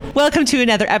Welcome to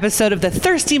another episode of the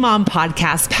Thirsty Mom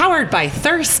Podcast, powered by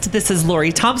Thirst. This is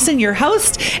Lori Thompson, your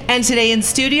host, and today in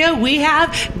studio we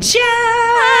have Jess.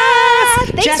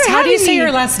 Jess, how do you say your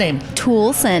last name?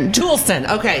 Toolson. Toolson.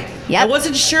 Okay. Yep. I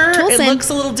wasn't sure. Toolson. It looks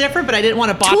a little different, but I didn't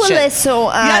want to botch it. So,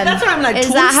 yeah, that's what I'm like. Is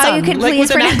Toolson, that how you can like please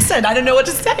with an pronounce? accent? I don't know what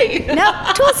to say. No,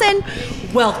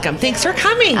 Toolson. Welcome. Thanks for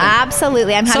coming.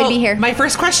 Absolutely. I'm happy to be here. My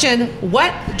first question,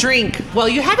 what drink? Well,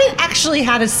 you haven't actually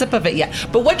had a sip of it yet,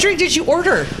 but what drink did you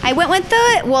order? I went with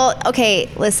okay,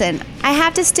 listen, I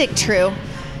have to stick true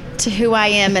to who I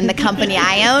am and the company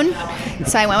I own.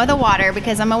 So I went with a water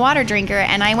because I'm a water drinker,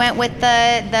 and I went with the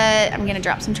I'm going to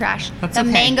drop some trash. That's the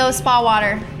okay. mango spa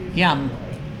water. Yum.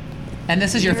 And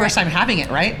this is your first time having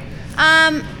it, right?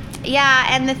 Yeah,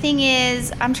 and the thing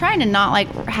is, I'm trying to not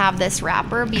have this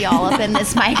wrapper be all up in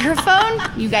this microphone.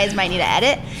 You guys might need to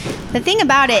edit. The thing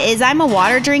about it is I'm a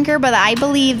water drinker, but I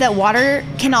believe that water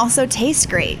can also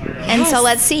taste great. Yes. And so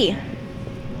let's see.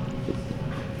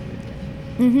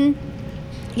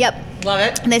 Yep. Love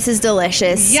it. This is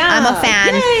delicious. Yeah. I'm a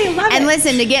fan. Yay, love and it.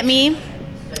 listen, to get me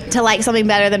to like something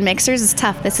better than mixers is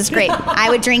tough. This is great. I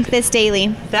would drink this daily.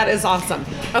 That is awesome.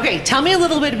 Okay, tell me a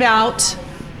little bit about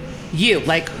you,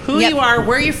 like who you are,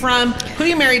 where you're from, who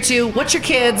you're married to, what's your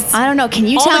kids. I don't know. Can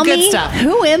you all tell the good me stuff.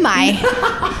 Who am I?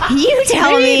 You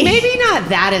tell me. Maybe not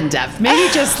that in depth. Maybe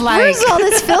just like. First of all,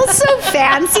 this feels so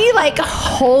fancy, like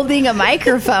holding a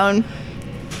microphone.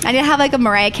 I need to have like a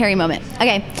Mariah Carey moment.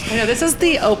 Okay. I know this is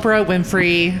the Oprah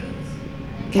Winfrey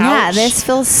couch. Yeah, this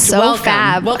feels so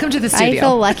fab. Welcome to the studio. I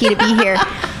feel lucky to be here.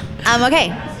 Okay,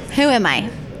 who am I?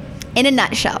 In a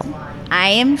nutshell,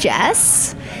 I am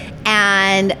Jess.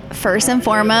 And first and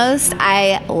foremost,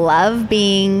 I love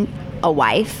being a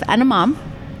wife and a mom.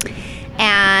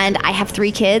 And I have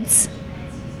 3 kids.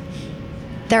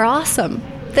 They're awesome.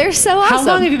 They're so awesome. How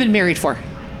long have you been married for?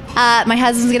 My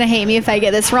husband's going to hate me if I get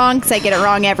this wrong because I get it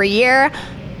wrong every year.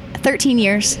 13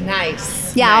 years.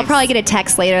 Nice. Yeah, nice. I'll probably get a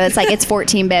text later that's like, it's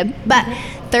 14, babe. But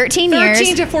 13 years.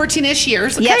 13 to 14-ish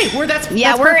years. Okay, Yep. we're that's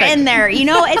perfect. we're in there. You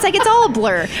know, it's like it's all a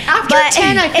blur. After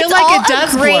 10, I feel like it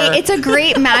does blur. It's a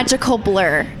great magical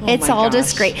blur. It's all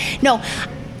just great. No,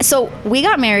 so we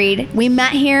got married. We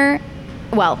met here,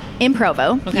 in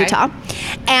Provo, Utah.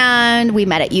 And we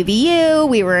met at UVU.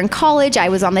 We were in college. I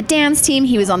was on the dance team.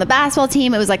 He was on the basketball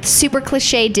team. It was like super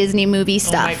cliche Disney movie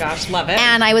stuff. Oh my gosh, love it.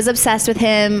 And I was obsessed with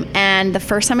him. And the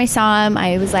first time I saw him,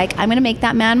 I was like, I'm going to make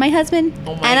that man my husband.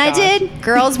 Oh my and gosh. I did.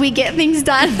 Girls, we get things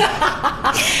done.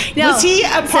 No, was he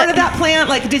a part of that plan?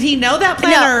 Like, did he know that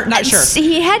plan or not sure?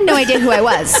 He had no idea who I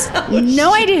was.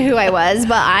 No idea who I was,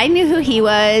 but I knew who he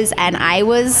was, and I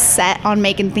was set on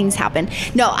making things happen.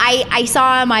 No, I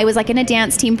saw him. I was like in a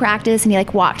dance team practice, and he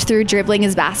like walked through dribbling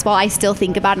his basketball. I still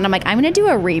think about it, and I'm like, I'm gonna do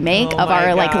a remake of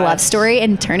our like love story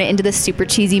and turn it into this super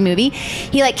cheesy movie.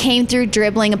 He like came through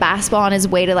dribbling a basketball on his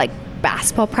way to like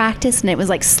basketball practice, and it was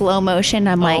like slow motion.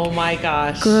 I'm like, oh my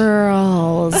gosh,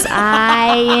 girls,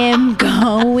 I am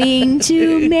going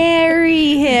to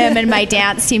marry him. And my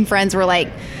dance team friends were like,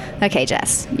 okay,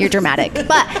 Jess, you're dramatic. But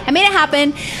I made it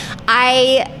happen.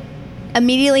 I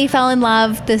immediately fell in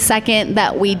love the second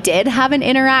that we did have an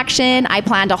interaction. I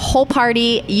planned a whole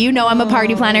party. You know I'm a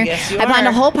party planner. Yes, I planned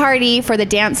a whole party for the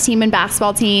dance team and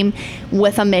basketball team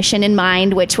with a mission in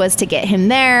mind, which was to get him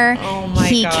there. Oh my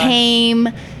He gosh. came.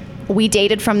 We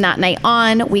dated from that night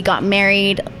on. We got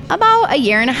married about 1.5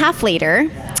 years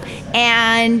later.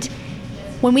 And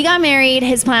when we got married,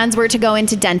 his plans were to go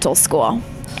into dental school.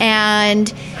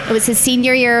 And it was his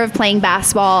senior year of playing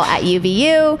basketball at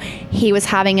UVU. He was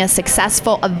having a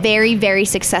very, very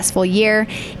successful year.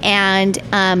 And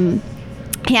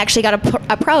he actually got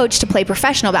approached to play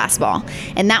professional basketball.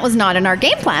 And that was not in our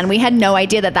game plan. We had no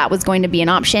idea that was going to be an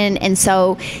option. And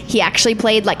so he actually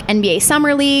played like NBA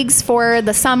summer leagues for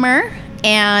the summer.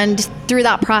 And through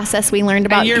that process, we learned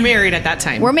about... And you're married at that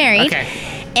time? We're married. Okay.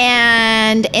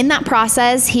 And in that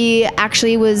process, he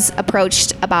actually was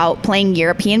approached about playing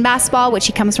European basketball, which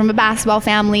he comes from a basketball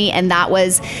family. And that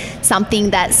was something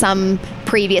that some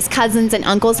previous cousins and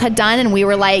uncles had done. And we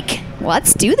were like,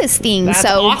 let's do this thing. That's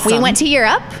so awesome. we went to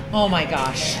Europe. Oh my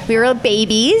gosh. We were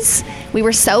babies. We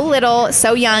were so little,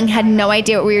 so young, had no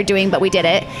idea what we were doing, but we did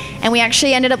it. And we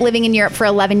actually ended up living in Europe for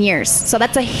 11 years. So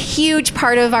that's a huge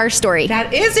part of our story.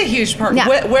 That is a huge part. Yeah.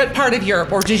 What part of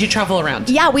Europe, or did you travel around?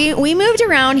 Yeah, we moved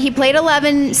around. He played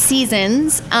 11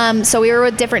 seasons. So we were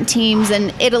with different teams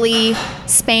in Italy,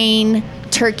 Spain,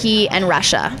 Turkey, and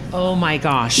Russia. Oh my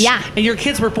gosh. Yeah. And your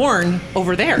kids were born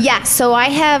over there. Yeah. So I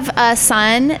have a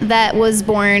son that was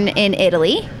born in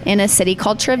Italy in a city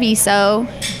called Treviso.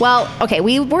 Well, okay,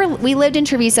 we lived in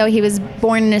Treviso. He was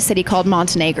born in a city called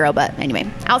Montenegro, but anyway,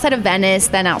 outside of Venice,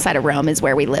 then outside of Rome is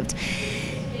where we lived.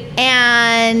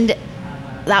 And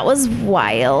that was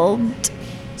wild.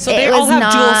 So they all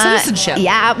have dual citizenship.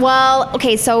 Yeah. Well,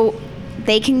 okay, so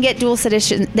they can get dual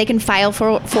citizen. They can file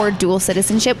for dual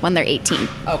citizenship when they're 18.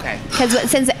 Okay.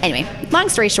 Because anyway, long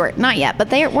story short, not yet,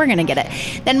 but we're gonna get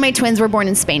it. Then my twins were born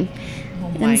in Spain.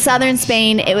 In southern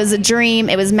Spain, it was a dream.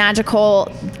 It was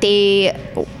magical.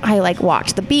 I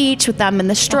walked the beach with them in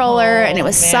the stroller, and it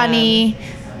was sunny.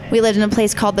 We lived in a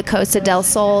place called the Costa del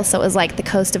Sol, so it was like the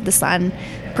coast of the sun,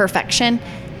 perfection.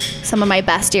 Some of my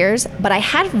best years, but I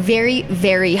had very,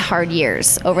 very hard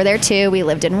years over there too. We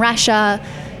lived in Russia.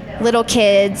 Little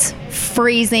kids,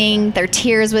 freezing, their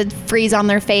tears would freeze on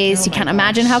their face. You can't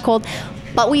imagine how cold,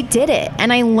 but we did it.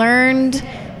 And I learned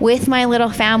with my little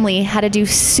family how to do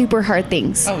super hard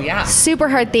things. Oh yeah. Super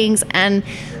hard things, and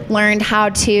learned how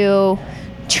to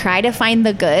try to find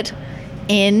the good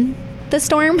in the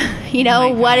storm. You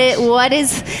know,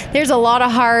 there's a lot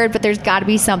of hard, but there's got to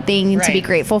be something to be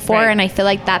grateful for. Right. And I feel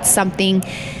like that's something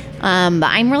that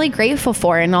I'm really grateful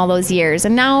for in all those years.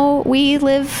 And now we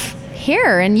live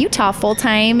here in Utah full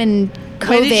time, and COVID.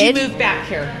 When did you move back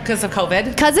here? Because of COVID?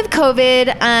 Because of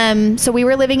COVID. So we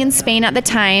were living in Spain at the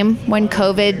time when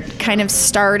COVID kind of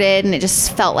started, and it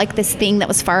just felt like this thing that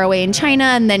was far away in China,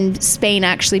 and then Spain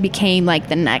actually became like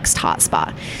the next hot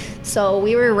spot. So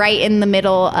we were right in the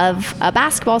middle of a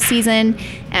basketball season,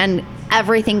 and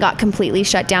everything got completely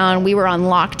shut down. We were on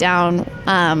lockdown.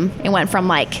 It went from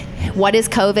like, what is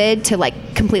COVID, to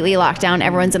like completely locked down.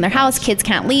 Everyone's in their house. Kids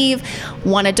can't leave.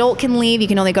 One adult can leave. You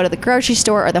can only go to the grocery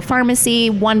store or the pharmacy,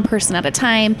 one person at a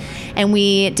time. And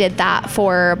we did that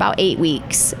for about 8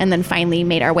 weeks, and then finally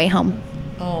made our way home.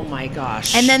 Oh my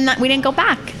gosh. And then we didn't go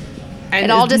back. And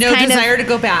it all just no kind desire of, to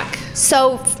go back.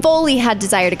 So fully had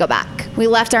desire to go back. We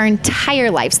left our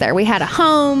entire lives there. We had a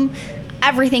home.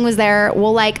 Everything was there.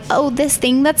 Well, like, oh, this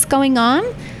thing that's going on,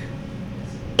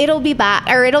 it'll be back,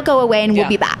 or it'll go away, and we'll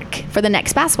be back for the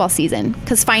next basketball season.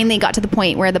 Because finally got to the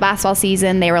point where the basketball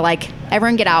season, they were like,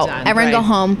 everyone get out, everyone go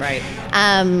home. Right.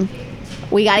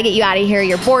 We got to get you out of here.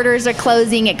 Your borders are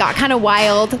closing. It got kind of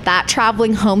wild. That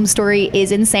traveling home story is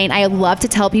insane. I love to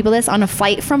tell people this. On a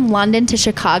flight from London to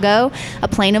Chicago, a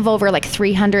plane of over like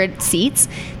 300 seats,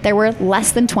 there were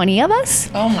less than 20 of us.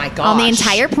 Oh my gosh. On the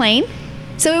entire plane.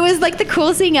 So it was like the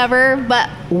coolest thing ever, but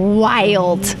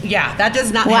wild. Yeah, that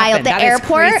does not wild. happen. The That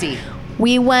airport, is crazy.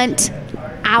 we went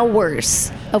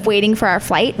hours of waiting for our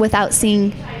flight without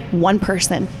seeing one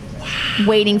person.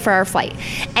 Waiting for our flight.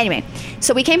 Anyway,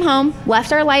 so we came home,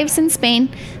 left our lives in Spain,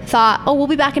 thought, oh, we'll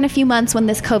be back in a few months when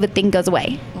this COVID thing goes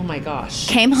away. Oh my gosh.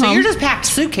 Came home. So you're just packed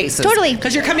suitcases. Totally.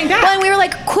 Because you're coming back. Well, and we were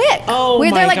like, quick. Oh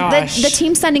they're my like, gosh. The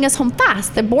team's sending us home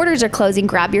fast. The borders are closing.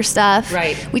 Grab your stuff.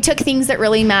 Right. We took things that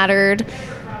really mattered.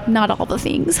 Not all the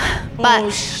things. But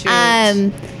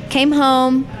shoot. Came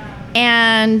home,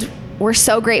 and we're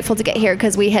so grateful to get here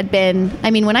because we had been,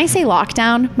 I mean, when I say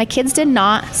lockdown, my kids did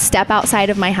not step outside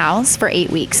of my house for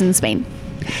 8 weeks in Spain.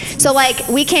 So like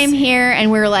we came here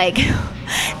and we were like,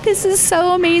 this is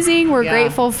so amazing. We're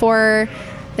grateful for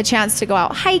the chance to go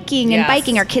out hiking and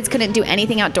biking. Our kids couldn't do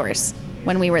anything outdoors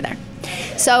when we were there.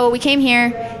 So we came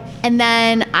here, and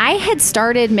then I had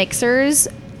started Mixers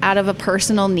out of a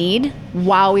personal need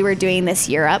while we were doing this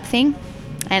Europe thing.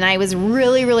 And I was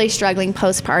really, really struggling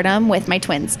postpartum with my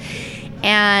twins.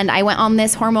 And I went on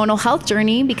this hormonal health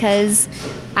journey because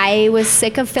I was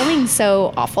sick of feeling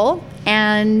so awful.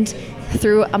 And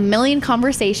through a million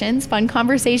conversations, fun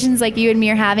conversations like you and me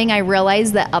are having, I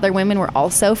realized that other women were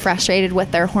also frustrated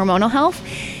with their hormonal health.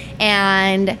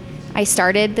 And I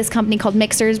started this company called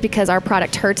Mixers because our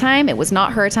product, Her Time, it was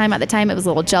not Her Time at the time. It was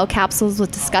little gel capsules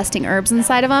with disgusting herbs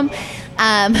inside of them.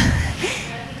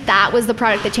 That was the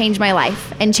product that changed my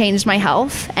life and changed my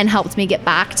health and helped me get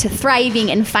back to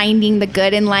thriving and finding the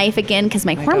good in life again, because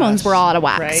my hormones were all out of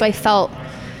whack. Right. So I felt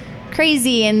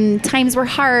crazy and times were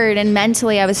hard and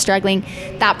mentally I was struggling.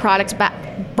 That product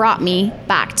brought me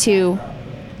back to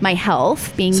my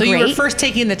health being great. So you were first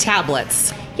taking the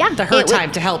tablets. Yeah. The Her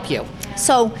Time to help you.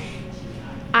 So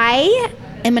I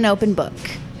am an open book.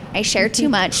 I share too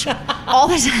much all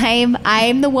the time.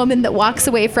 I'm the woman that walks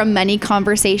away from many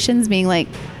conversations being like,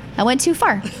 I went too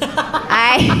far.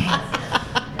 I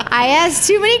asked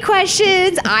too many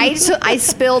questions. I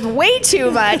spilled way too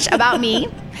much about me.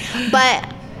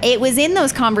 But it was in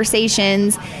those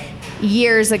conversations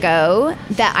years ago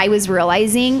that I was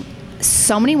realizing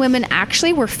so many women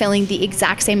actually were feeling the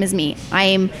exact same as me.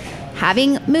 I'm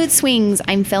having mood swings.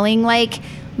 I'm feeling like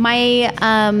my,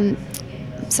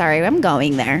 sorry, I'm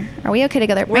going there. Are we okay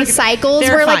together? My cycles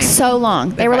were like so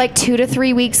long. They were like 2 to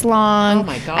 3 weeks long. Oh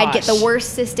my gosh. I'd get the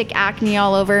worst cystic acne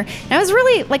all over. And I was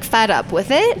really like fed up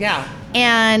with it. Yeah.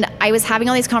 And I was having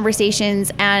all these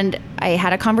conversations, and I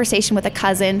had a conversation with a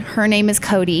cousin. Her name is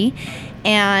Cody,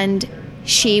 and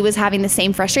she was having the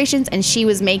same frustrations, and she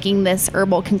was making this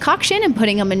herbal concoction and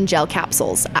putting them in gel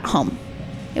capsules at home.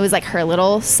 It was like her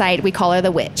little side. We call her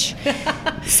the witch.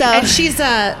 So, and she's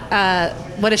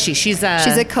what is she? She's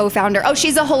a co-founder. Oh,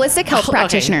 she's a holistic health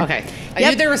practitioner. Okay. I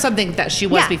knew there was something that she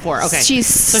was before. Okay. She's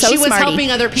so she was smarty.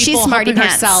 helping other people, she's helping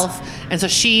pants. herself. And so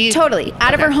she totally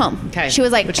out of her home. Okay. She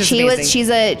was like, she's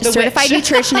a certified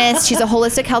nutritionist. She's a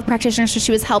holistic health practitioner. So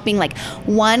she was helping like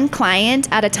one client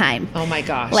at a time. Oh my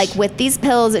gosh. Like with these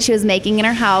pills that she was making in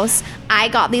her house. I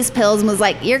got these pills and was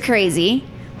like, you're crazy.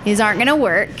 These aren't going to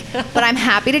work, but I'm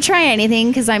happy to try anything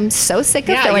because I'm so sick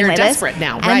of feeling like this. You're desperate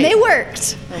now, right? And they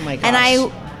worked. Oh my gosh. And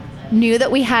I knew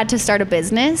that we had to start a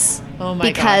business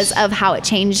because of how it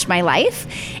changed my life.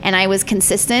 And I was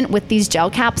consistent with these gel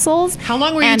capsules. How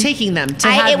long were you taking them to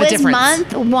have the difference?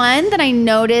 It was month 1 that I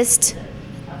noticed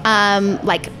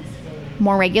like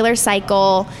more regular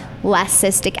cycle, less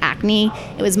cystic acne.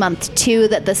 It was month 2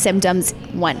 that the symptoms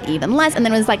went even less. And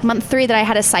then it was like month 3 that I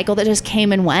had a cycle that just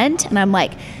came and went. And I'm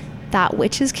like, that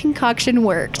witch's concoction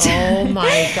worked. Oh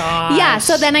my gosh. Yeah.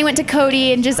 So then I went to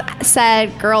Cody and just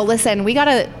said, girl, listen, we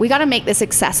gotta make this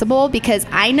accessible because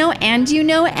I know, and you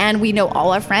know, and we know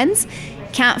all our friends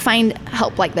can't find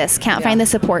help like this, can't find the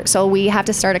support. So we have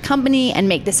to start a company and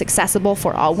make this accessible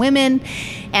for all women.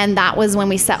 And that was when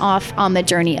we set off on the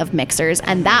journey of mixers.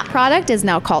 And that product is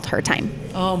now called Her Time.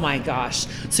 Oh my gosh.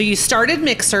 So you started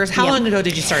mixers. How long ago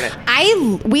did you start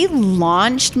it? We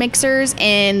launched mixers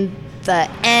in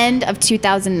the end of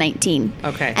 2019.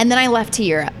 Okay. And then I left to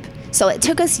Europe. So it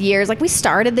took us years. Like we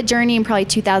started the journey in probably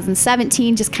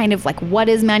 2017, just kind of like what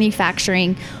is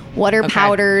manufacturing? What are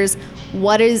powders?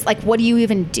 What do you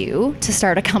even do to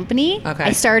start a company? Okay.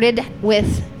 I started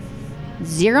with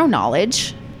zero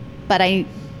knowledge, but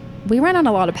we ran on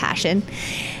a lot of passion.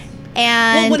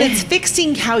 And when it's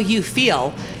fixing how you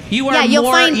feel, you are you're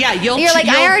like,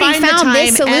 I already found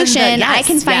this solution. I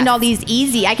can find all these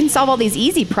I can solve all these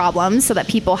easy problems so that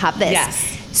people have this.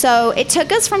 Yes. So it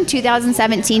took us from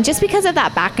 2017, just because of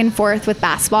that back and forth with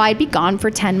basketball. I'd be gone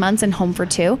for 10 months and home for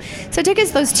 2. So it took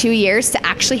us those 2 years to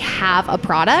actually have a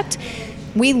product.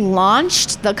 We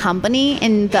launched the company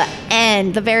in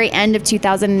the very end of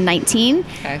 2019.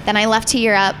 Okay. Then I left to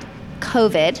Europe.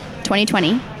 COVID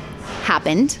 2020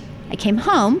 happened. I came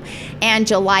home, and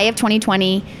July of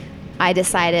 2020, I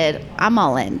decided I'm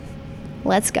all in.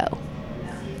 Let's go.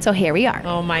 So here we are.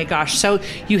 Oh my gosh. So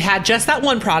you had just that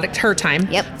one product, Her Time.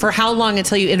 Yep. For how long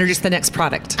until you introduced the next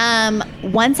product?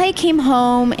 Once I came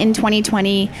home in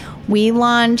 2020, we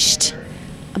launched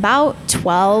about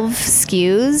 12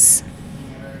 SKUs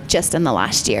just in the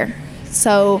last year.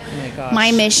 So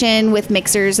my mission with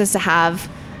mixers is to have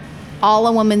all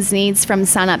a woman's needs from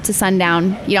sun up to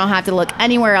sundown. You don't have to look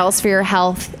anywhere else for your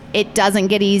health. It doesn't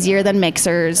get easier than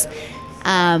mixers.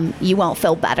 You won't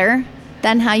feel better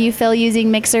than how you feel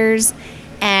using mixers.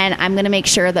 And I'm going to make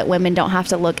sure that women don't have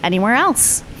to look anywhere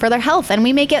else for their health. And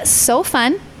we make it so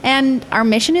fun. And our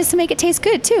mission is to make it taste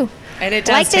good too. And it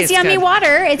does like taste this yummy good.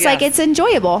 water. It's like it's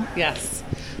enjoyable. Yes.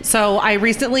 So I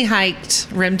recently hiked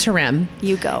rim to rim.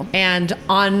 You go. And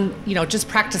on, just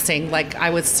practicing, like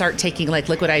I would start taking like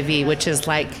liquid IV, which is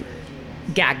like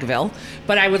Gagville,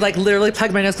 but I would like literally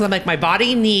plug my nose because I'm like, my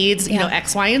body needs,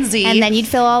 X, Y, and Z. And then you'd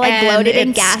feel all like bloated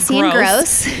and gassy and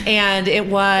gross. And it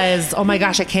was, oh my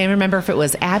gosh, I can't even remember if it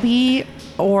was Abby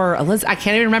or Elizabeth. I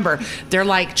can't even remember. They're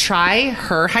like, try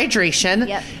Her Hydration.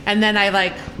 Yep. And then I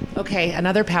like, okay,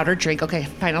 another powdered drink. Okay,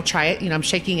 fine, I'll try it. I'm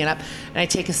shaking it up and I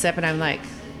take a sip and I'm like,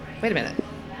 wait a minute.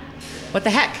 What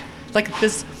the heck? Like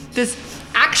this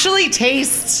actually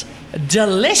tastes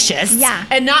delicious. Yeah.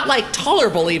 And not like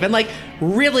tolerable even, like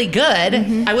really good.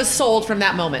 Mm-hmm. I was sold from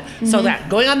that moment. Mm-hmm. So that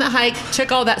going on the hike,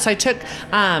 took all that. So I took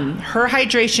Her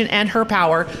Hydration and Her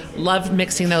Power. Loved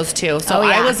mixing those two. So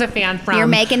I was a fan from You're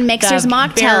making mixers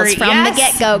mocktails from the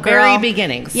get-go, girl. Very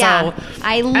beginning. Yeah. So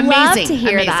I love to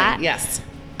hear that. Yes.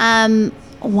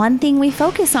 One thing we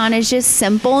focus on is just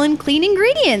simple and clean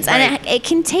ingredients. Right. And it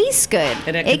can taste good.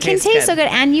 And it can taste so good.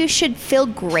 And you should feel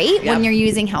great when you're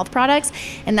using health products.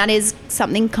 And that is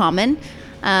something common.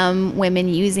 Women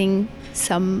using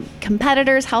some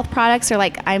competitors' health products are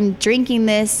like, I'm drinking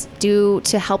this due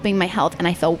to helping my health and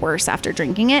I feel worse after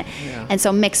drinking it. Yeah. And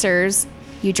so mixers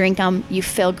You drink them, you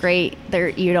feel great.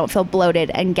 You don't feel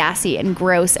bloated and gassy and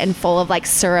gross and full of like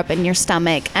syrup in your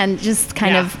stomach and just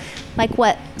kind of like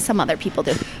what some other people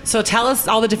do. So tell us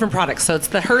all the different products. So it's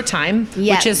the Her Time,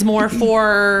 which is more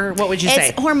for, what would you say?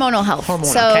 It's hormonal health.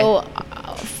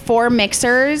 For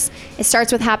mixers, it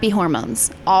starts with happy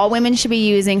hormones. All women should be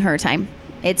using Her Time.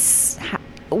 It's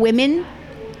women,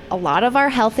 a lot of our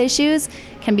health issues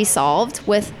can be solved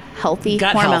with healthy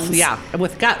gut hormones. Health,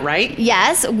 with gut, right?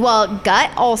 Yes. Well,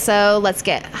 gut also, let's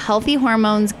get healthy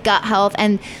hormones, gut health,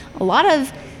 and a lot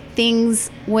of things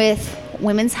with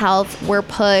women's health, we're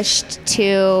pushed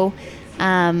to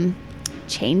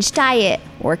change diet,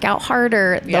 work out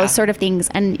harder, those sort of things.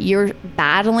 And you're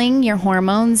battling your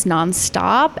hormones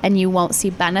nonstop and you won't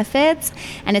see benefits.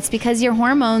 And it's because your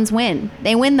hormones win.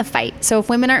 They win the fight. So if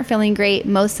women aren't feeling great,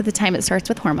 most of the time it starts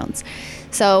with hormones.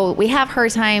 So we have Her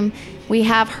Time, we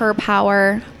have Her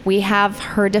Power, we have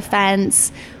Her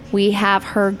Defense, we have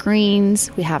Her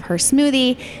Greens, we have Her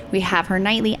Smoothie, we have Her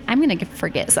Nightly. I'm going to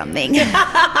forget something. Her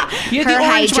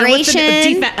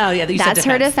Hydration. That's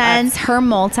Her Defense. Her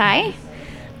Multi.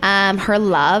 Her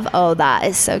Love. Oh, that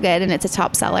is so good, and it's a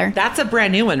top seller. That's a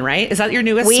brand new one, right? Is that your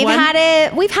newest one?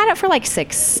 We've had it for like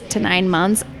 6 to 9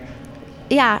 months.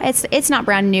 Yeah, it's not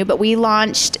brand new, but we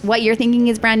launched, what you're thinking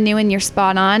is brand new and you're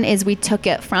spot on, is we took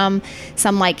it from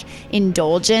some like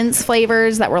indulgence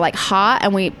flavors that were like hot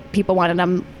and people wanted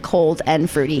them cold and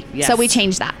fruity. Yes. So we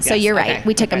changed that. Yes. So you're right.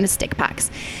 We took them to stick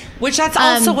packs. Which that's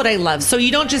also what I love. So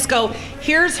you don't just go,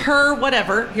 here's her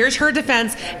whatever, here's Her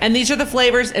Defense, and these are the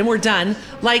flavors, and we're done.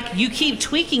 Like, you keep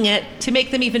tweaking it to make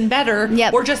them even better,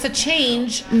 or just a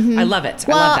change. Mm-hmm. I love it.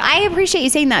 Well, I love that. I appreciate you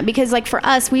saying that because, like, for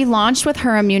us, we launched with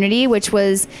Her Immunity, which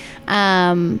was,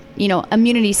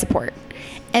 immunity support.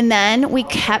 And then we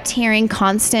kept hearing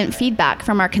constant feedback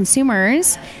from our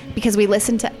consumers because we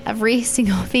listened to every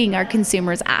single thing our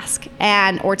consumers ask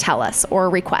or tell us or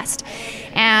request.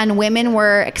 And women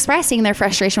were expressing their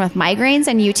frustration with migraines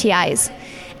and UTIs.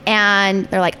 And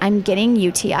they're like, I'm getting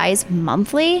UTIs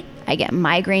monthly. I get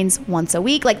migraines once a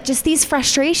week. Like, just these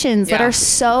frustrations that are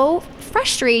so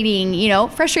frustrating,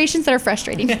 frustrations that are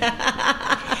frustrating.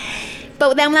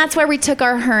 But then that's where we took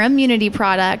our Her Immunity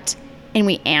product and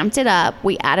we amped it up.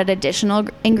 We added additional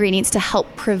ingredients to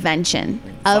help prevention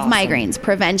of migraines,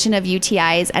 prevention of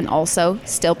UTIs, and also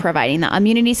still providing the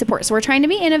immunity support. So we're trying to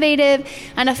be innovative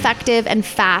and effective and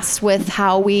fast with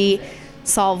how we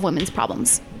solve women's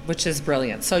problems. Which is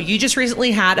brilliant. So you just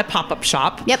recently had a pop-up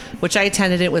shop, which I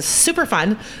attended. It was super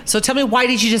fun. So tell me, why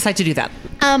did you decide to do that?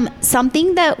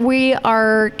 Something that we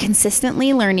are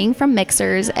consistently learning from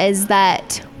mixers is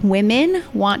that women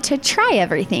want to try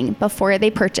everything before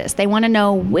they purchase. They want to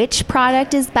know which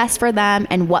product is best for them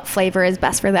and what flavor is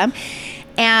best for them.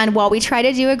 And while we try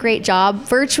to do a great job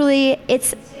virtually,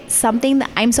 it's something that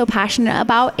I'm so passionate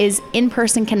about is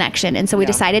in-person connection. And so we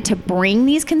decided to bring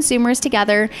these consumers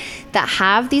together that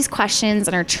have these questions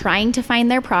and are trying to find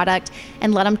their product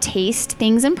and let them taste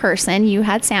things in person. You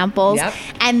had samples,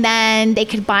 and then they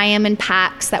could buy them in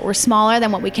packs that were smaller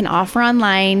than what we can offer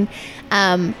online.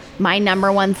 My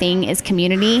number one thing is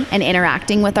community and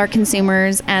interacting with our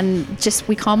consumers, and just,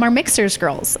 we call them our Mixers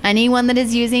girls. Anyone that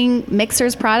is using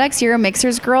Mixers products, you're a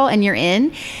Mixers girl and you're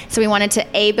in. So we wanted to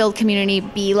A, build community,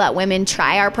 B, let women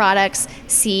try our products,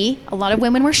 C, a lot of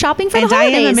women were shopping for the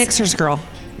holidays. And I am a Mixers girl.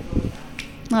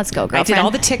 Let's go, girlfriend. I did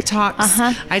all the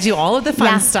TikToks. I do all of the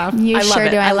fun stuff. You I sure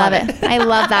love do. I love it. I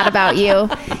love that about you.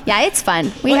 Yeah, it's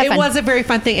fun. It was a very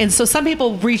fun thing. And so some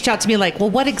people reached out to me like, well,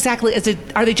 what exactly is it?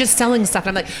 Are they just selling stuff?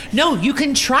 And I'm like, no, you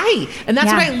can try. And that's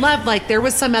what I love. Like, there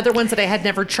was some other ones that I had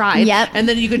never tried. And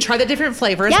then you could try the different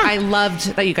flavors. I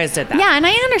loved that you guys did that. Yeah, and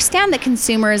I understand that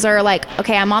consumers are like,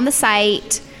 okay, I'm on the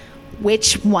site.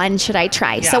 Which one should I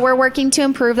try? So we're working to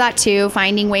improve that too,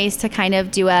 finding ways to kind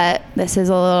of do this is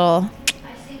a little...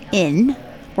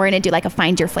 We're going to do like a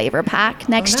find your flavor pack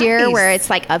next year where it's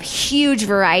like a huge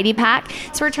variety pack.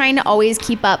 So we're trying to always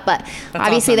keep up, but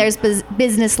obviously there's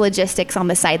business logistics on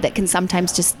the side that can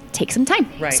sometimes just take some time.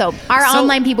 Right. So our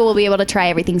online people will be able to try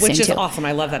everything soon too. Which is awesome.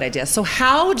 I love that idea. So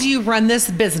how do you run this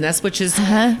business, which is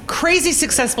crazy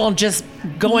successful and just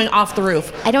going off the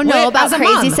roof? I don't know about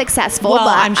crazy successful, but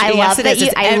I love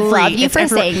that I love you for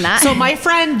saying that. So my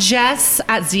friend Jess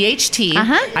at ZHT,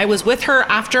 I was with her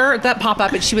after that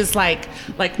pop-up and she was like,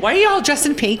 why are you all dressed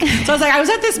in pink? So I was like, I was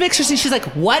at this Mixers, and she's like,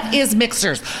 what is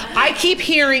Mixers? I keep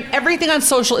hearing everything on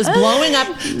social is blowing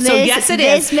up. So yes, it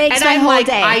is. And I'm like,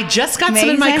 day. I just got some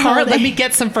in my car. Let me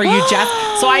get some for you, Jess.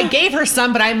 So I gave her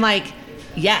some, but I'm like,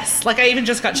 yes. Like, I even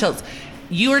just got chills.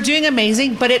 You are doing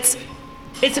amazing, but it's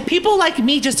It's people like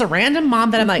me, just a random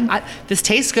mom that I'm like, this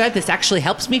tastes good. This actually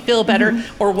helps me feel better,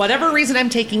 or whatever reason I'm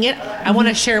taking it. I want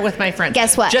to share with my friends.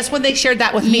 Guess what? Just when they shared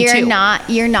that with me too.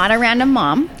 You're not a random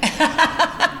mom.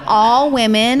 All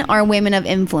women are women of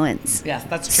influence. Yes,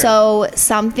 that's true. So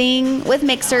something with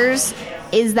Mixers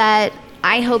is that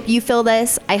I hope you feel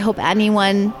this. I hope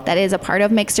anyone that is a part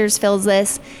of Mixers feels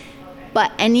this.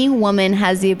 But any woman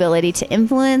has the ability to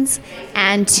influence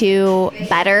and to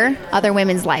better other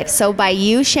women's lives. So by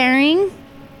you sharing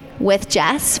with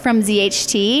Jess from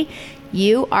ZHT,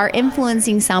 you are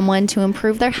influencing someone to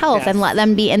improve their health and let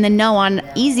them be in the know on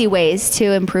easy ways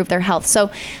to improve their health. So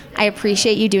I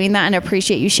appreciate you doing that and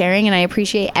appreciate you sharing. And I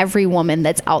appreciate every woman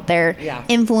that's out there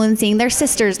influencing their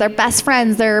sisters, their best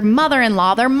friends, their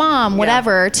mother-in-law, their mom,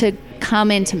 whatever, to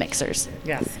come into Mixers.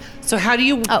 Yes. So how do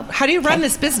you run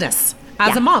this business?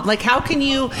 As a mom, like how do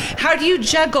you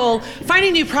juggle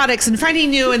finding new products and finding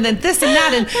new and then this and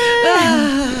that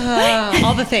and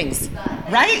all the things,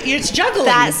 right? It's juggling.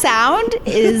 That sound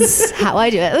is how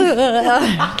I do it.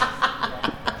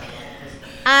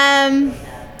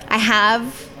 I have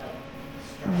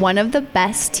one of the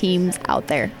best teams out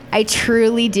there. I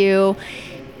truly do.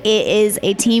 It is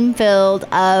a team filled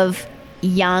of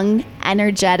young,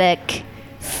 energetic,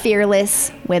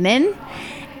 fearless women,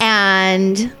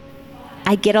 and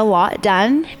I get a lot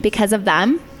done because of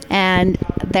them and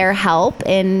their help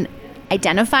in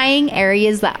identifying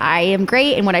areas that I am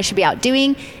great and what I should be out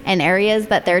doing and areas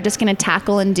that they're just going to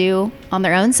tackle and do on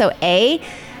their own. So I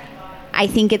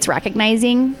think it's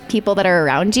recognizing people that are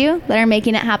around you that are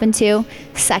making it happen too.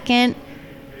 Second,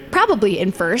 probably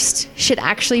in first, should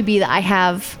actually be that I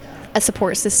have a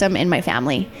support system in my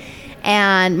family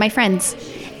and my friends.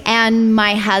 And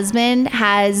my husband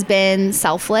has been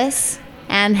selfless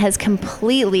and has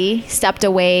completely stepped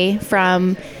away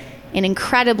from an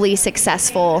incredibly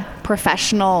successful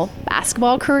professional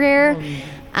basketball career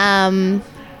to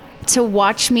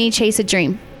watch me chase a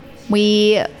dream.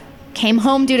 We came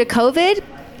home due to COVID.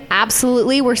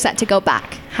 Absolutely, we're set to go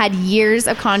back. Had years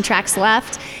of contracts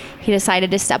left. He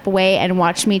decided to step away and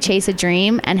watch me chase a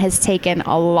dream and has taken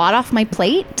a lot off my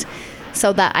plate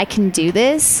so that I can do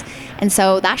this. And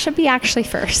so that should be actually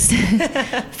first.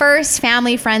 First,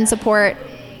 family, friend support.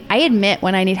 I admit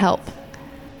when I need help.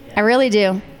 I really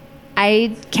do.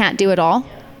 I can't do it all.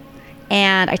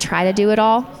 And I try to do it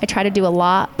all. I try to do a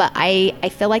lot. But I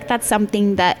feel like that's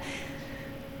something that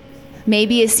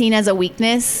maybe is seen as a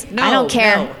weakness. No, I don't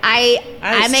care. No.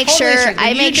 I make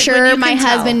sure my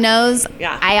husband knows.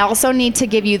 Yeah. I also need to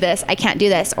give you this. I can't do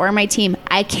this. Or my team.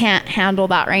 I can't handle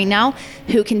that right now.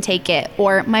 Who can take it?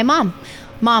 Or my mom.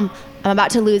 Mom, I'm about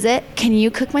to lose it. Can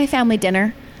you cook my family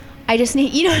dinner? I just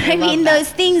need, you know what I mean? Those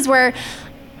things where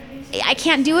I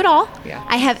can't do it all. Yeah.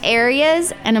 I have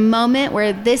areas and a moment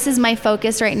where this is my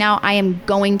focus right now. I am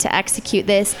going to execute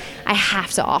this. I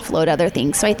have to offload other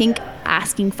things. So I think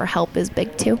asking for help is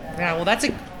big too. Yeah, well, that's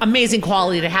an amazing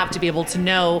quality to have, to be able to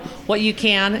know what you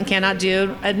can and cannot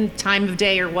do at time of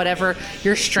day or whatever,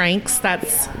 your strengths.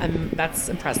 That's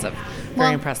impressive.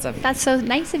 Very impressive. That's so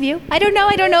nice of you. I don't know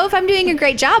if I'm doing a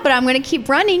great job, but I'm going to keep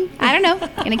running. I don't know.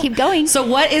 I'm going to keep going. So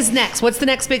what is next? What's the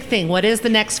next big thing? What is the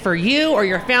next for you or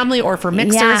your family or for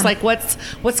Mixers? Yeah. Like what's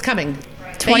coming?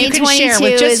 2022 you can share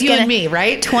with just you and me,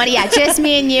 right? Just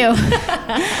me and you.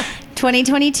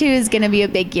 2022 is going to be a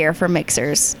big year for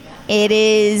Mixers. It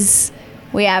is.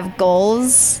 We have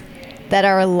goals that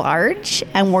are large,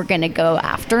 and we're going to go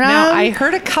after them. Now, I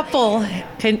heard a couple.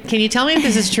 Can you tell me if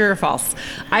this is true or false?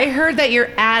 I heard that you're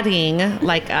adding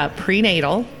like a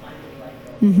prenatal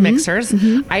Mixers.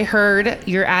 Mm-hmm. I heard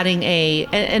you're adding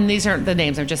and these aren't the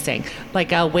names, I'm just saying,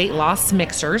 like a weight loss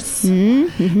Mixers.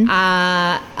 Mm-hmm.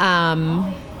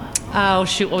 Oh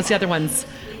shoot, what was the other ones?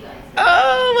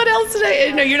 Oh, what else did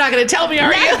I? No, you're not going to tell me,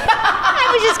 are you? I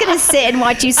was just going to sit and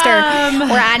watch you stir.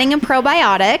 We're adding a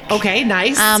probiotic. Okay,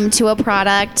 nice. To a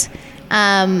product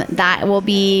that will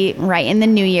be right in the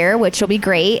new year, which will be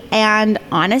great. And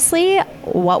honestly,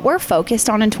 what we're focused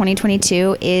on in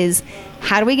 2022 is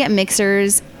how do we get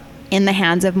Mixers in the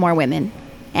hands of more women?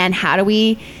 And how do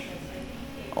we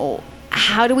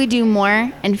do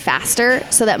more and faster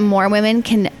so that more women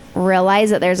can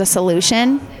realize that there's a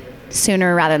solution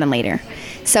sooner rather than later.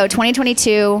 So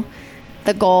 2022,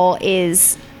 the goal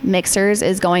is Mixers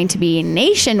is going to be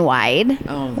nationwide.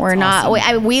 Oh, we're not.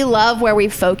 Awesome. We love where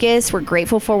we've focused. We're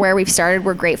grateful for where we've started.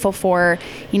 We're grateful for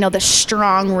the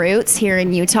strong roots here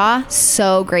in Utah.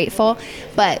 So grateful.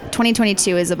 But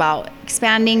 2022 is about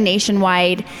expanding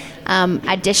nationwide,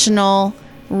 additional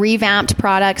revamped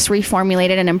products,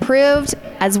 reformulated and improved,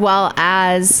 as well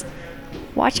as.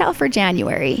 Watch out for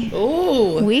January.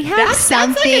 Ooh, we have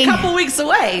something. That's like a couple weeks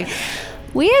away.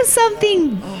 we have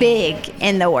something big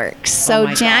in the works. So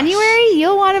my January,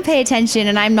 you'll want to pay attention,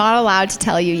 and I'm not allowed to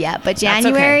tell you yet, but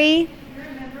January.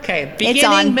 Okay,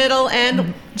 beginning, middle,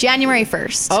 and January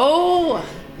 1st. Oh,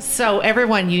 so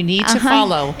everyone, you need to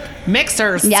follow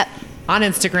Mixers on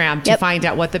Instagram to find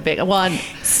out what the big one.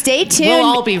 Stay tuned. We'll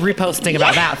all be reposting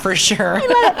about that for sure.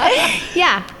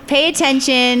 Yeah, pay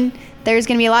attention. There's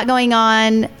going to be a lot going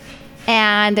on,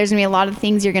 and there's going to be a lot of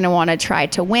things you're going to want to try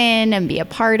to win and be a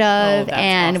part of,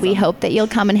 and we hope that you'll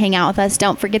come and hang out with us.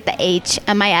 Don't forget the H,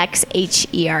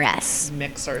 MIXHERS.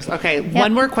 Mixers. Okay,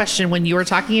 one more question. When you were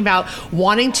talking about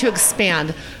wanting to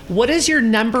expand, what is your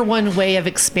number one way of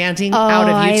expanding out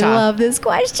of Utah? I love this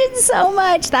question so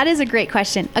much. That is a great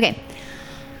question. Okay,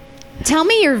 tell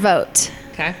me your vote.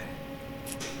 Okay.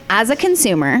 As a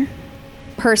consumer,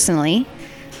 personally,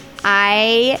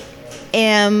 I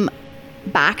am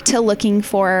back to looking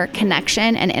for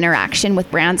connection and interaction with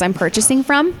brands I'm purchasing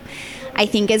from. I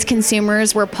think as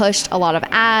consumers, we're pushed a lot of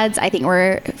ads. I think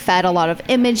we're fed a lot of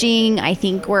imaging. I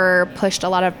think we're pushed a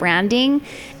lot of branding.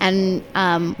 And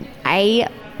I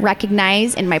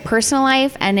recognize in my personal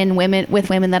life and in with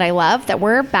women that I love that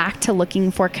we're back to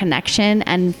looking for connection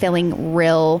and feeling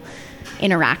real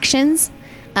interactions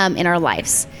in our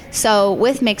lives. So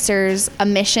with Mixers, a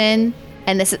mission,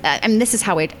 and this is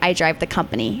how I drive the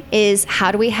company, is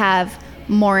how do we have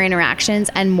more interactions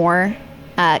and more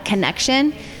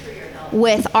connection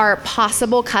with our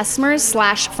possible customers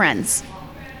 / friends.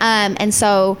 And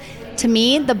so to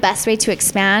me, the best way to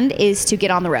expand is to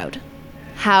get on the road.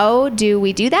 How do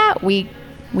we do that? We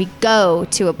go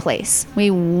to a place. We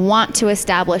want to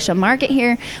establish a market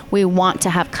here. We want to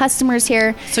have customers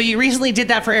here. So you recently did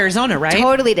that for Arizona, right?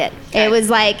 Totally did. Okay. It was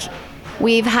like,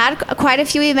 we've had quite a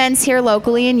few events here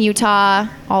locally in Utah,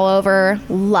 all over.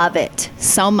 Love it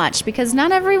so much because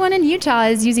not everyone in Utah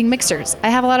is using Mixers. I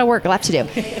have a lot of work left to do.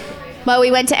 But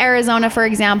we went to Arizona, for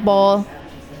example.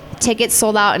 Tickets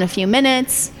sold out in a few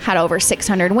minutes. Had over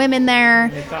 600 women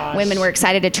there. Oh, women were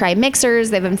excited to try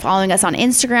Mixers. They've been following us on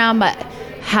Instagram, but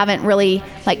haven't really,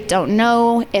 don't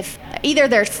know if either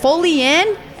they're fully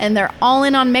in and they're all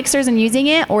in on Mixers and using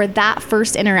it, or that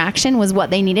first interaction was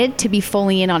what they needed to be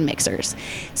fully in on Mixers.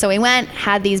 So we went,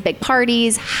 had these big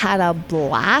parties, had a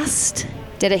blast,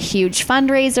 did a huge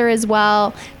fundraiser as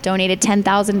well, donated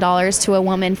 $10,000 to a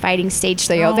woman fighting stage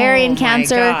 3 ovarian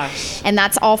cancer. Gosh. And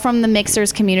that's all from the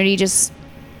Mixers community, just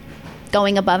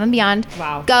going above and beyond.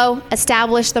 Wow. Go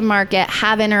establish the market,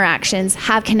 have interactions,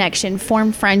 have connection,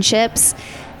 form friendships,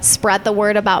 spread the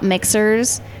word about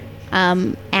Mixers,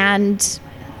 and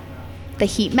the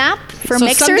heat map for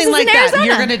Mixers something is like in Arizona. That.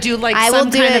 You're going to do I some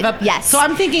will do kind it, of a. Yes. So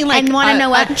I'm thinking and wanna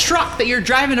know what? A truck that you're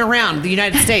driving around the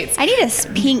United States. I need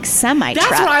a pink semi truck.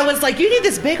 That's what I was like. You need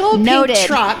this big old Noted. pink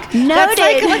truck. Noted.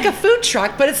 That's like a food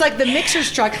truck, but it's like the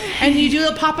Mixers truck, and you do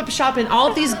a pop-up shop in all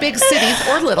of these big cities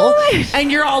or little,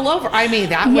 and you're all over. I mean,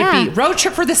 that would be road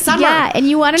trip for the summer. Yeah, and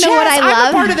you want to know Jess, what I love? I'm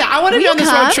a part of that. I want to be on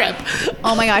this road trip.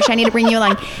 Oh my gosh, I need to bring you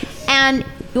along. And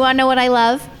you want to know what I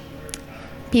love?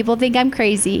 People think I'm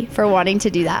crazy for wanting to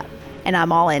do that, and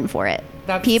I'm all in for it.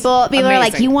 People are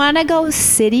like, you want to go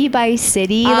city by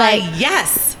city?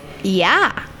 Yes.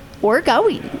 Yeah, we're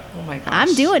going. Oh my gosh.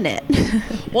 I'm doing it.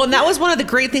 Well, and that was one of the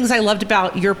great things I loved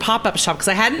about your pop-up shop, because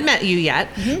I hadn't met you yet,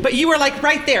 but you were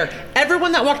right there.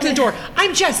 Everyone that walked in the door,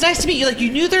 I'm Jess, nice to meet you.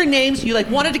 You knew their names. You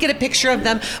wanted to get a picture of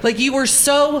them. You were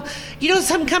so,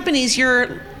 some companies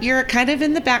you're kind of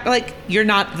in the back. You're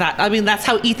not that. I mean, that's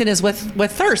how Ethan is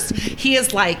with Thirst. He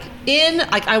is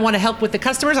I want to help with the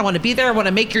customers. I want to be there. I want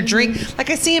to make your drink.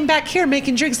 I see him back here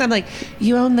making drinks. I'm like,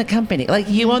 you own the company.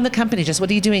 You own the company. Just what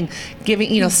are you doing?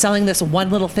 Selling this one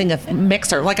little thing of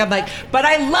Mixer. I'm like, but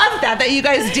I love that you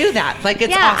guys do that.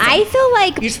 It's awesome. I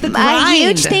feel it's the a grind.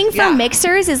 huge thing for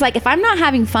Mixers is if I'm not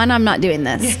having fun, I'm not doing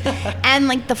this. And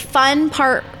the fun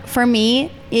part for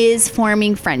me is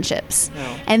forming friendships.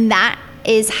 And that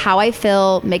is how I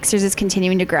feel Mixers is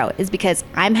continuing to grow, is because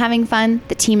I'm having fun,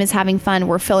 the team is having fun,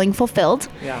 we're feeling fulfilled.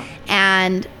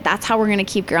 And that's how we're going to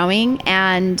keep growing.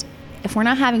 And if we're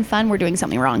not having fun, we're doing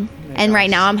something wrong. And right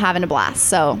now I'm having a blast,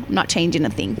 so I'm not changing a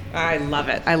thing. I love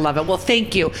it. Well,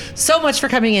 thank you so much for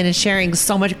coming in and sharing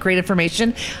so much great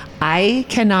information. I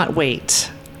cannot wait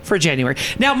for January.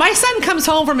 Now, my son comes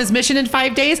home from his mission in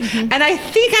 5 days, and I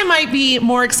think I might be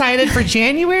more excited for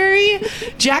January.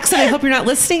 Jackson, I hope you're not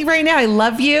listening right now. I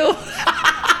love you.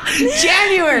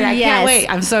 January. I can't wait.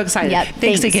 I'm so excited. Yep,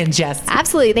 thanks again, Jess.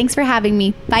 Absolutely. Thanks for having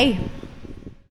me. Bye.